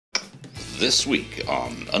This week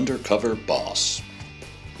on Undercover Boss.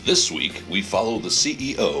 This week, we follow the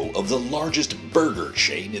CEO of the largest burger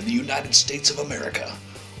chain in the United States of America,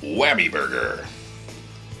 Whammy Burger.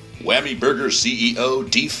 Whammy Burger CEO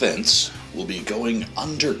D.Fens will be going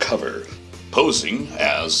undercover, posing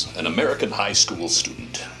as an American high school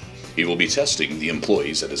student. He will be testing the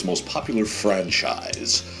employees at his most popular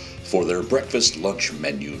franchise for their breakfast-lunch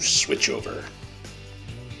menu switchover.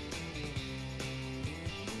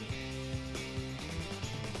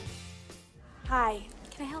 Hi,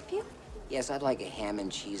 can I help you? Yes, I'd like a ham and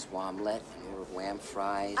cheese omelet and order wham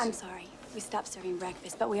fries. I'm sorry, we stopped serving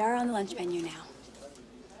breakfast, but we are on the lunch menu now.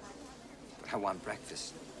 I want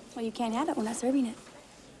breakfast. Well, you can't have it, we're not serving it.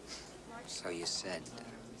 So you said.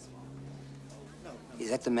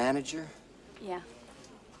 Is that the manager? Yeah,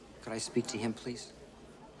 Could I speak to him, please?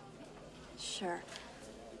 sure.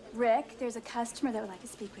 Rick, there's a customer that would like to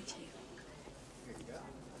speak with you.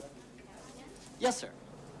 Yes, sir.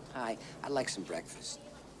 Hi, I'd like some breakfast.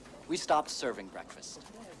 We stopped serving breakfast.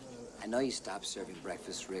 I know you stopped serving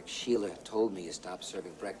breakfast, Rick. Sheila told me you stopped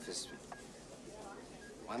serving breakfast.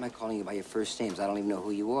 Why am I calling you by your first names? I don't even know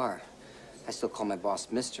who you are. I still call my boss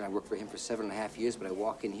Mister. I worked for him for 7.5 years, but I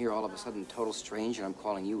walk in here all of a sudden, total stranger, and I'm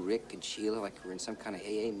calling you Rick and Sheila like we're in some kind of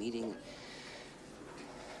AA meeting.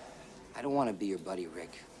 I don't want to be your buddy,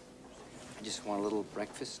 Rick. I just want a little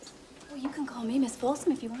breakfast. Well, you can call me Miss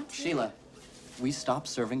Folsom if you want to. Sheila, we stopped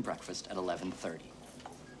serving breakfast at 11:30.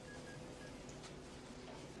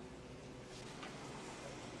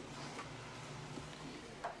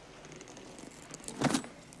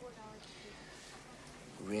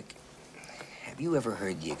 Rick, have you ever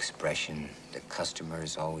heard the expression, the customer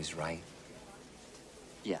is always right?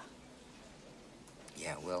 Yeah.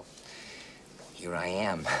 Yeah, well, here I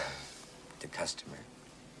am, the customer.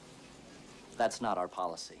 That's not our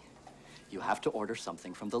policy. You have to order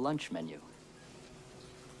something from the lunch menu.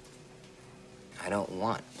 I don't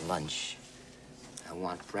want lunch. I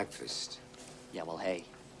want breakfast. Yeah, well, hey,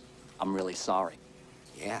 I'm really sorry.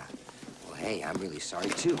 Yeah. Well, hey, I'm really sorry,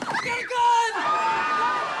 too. Get a gun!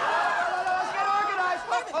 Let's get organized.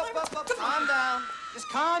 Calm down. Just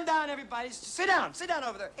calm down, everybody. Just sit down. Sit down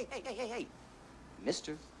over there. Hey.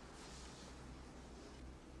 Mister.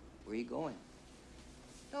 Where are you going?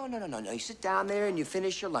 No. You sit down there and you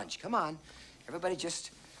finish your lunch. Come on. Everybody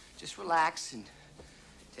just relax and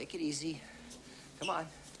take it easy. Come on. Why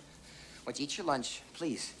don't you eat your lunch,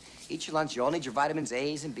 please? Eat your lunch. You all need your vitamins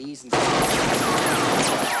A's and B's and... No,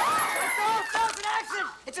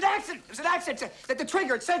 it's an accident. It's an accident. The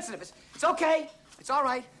trigger, it's sensitive. It's okay. It's all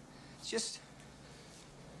right. It's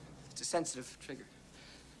a sensitive trigger.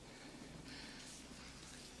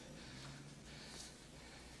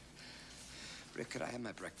 Rick, could I have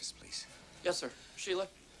my breakfast, please? Yes, sir. Sheila?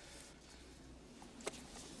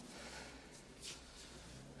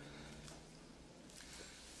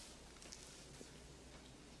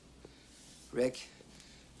 Rick,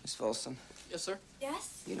 Miss Folsom. Yes, sir.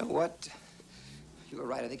 Yes? You know what? You were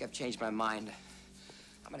right. I think I've changed my mind.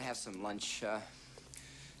 I'm gonna have some lunch.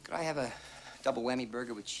 Could I have a double whammy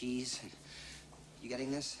burger with cheese? You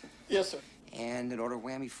getting this? Yes, sir. And an order of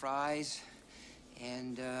whammy fries.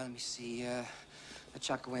 And, let me see, a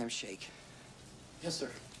chocolate wham shake. Yes,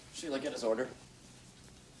 sir. Sheila, get his order.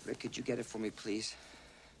 Rick, could you get it for me, please?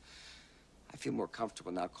 I feel more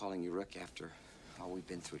comfortable now calling you Rick after all we've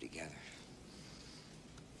been through together.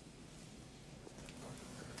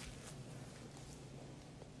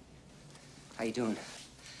 How you doing?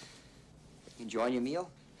 You enjoying your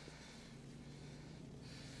meal?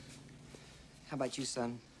 How about you,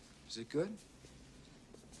 son? Is it good?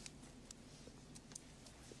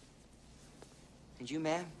 And you,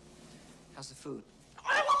 ma'am? How's the food?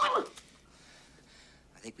 I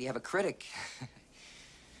think we have a critic.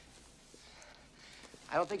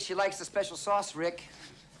 I don't think she likes the special sauce, Rick.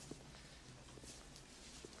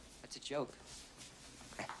 That's a joke.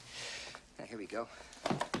 Now, here we go.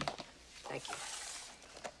 Thank you.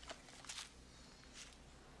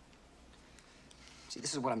 See,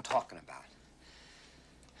 this is what I'm talking about.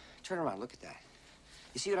 Turn around, look at that.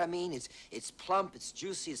 You see what I mean? It's plump, it's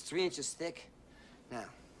juicy, it's 3 inches thick. Now,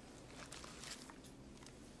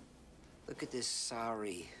 look at this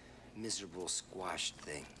sorry, miserable, squashed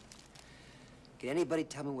thing. Can anybody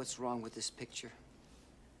tell me what's wrong with this picture?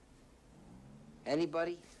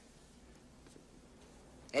 Anybody?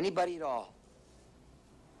 Anybody at all?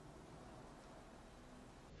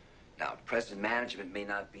 Now, present management may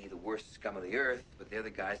not be the worst scum of the earth, but they're the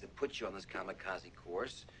guys that put you on this kamikaze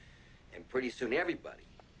course. And pretty soon everybody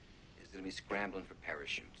is going to be scrambling for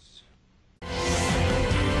parachutes.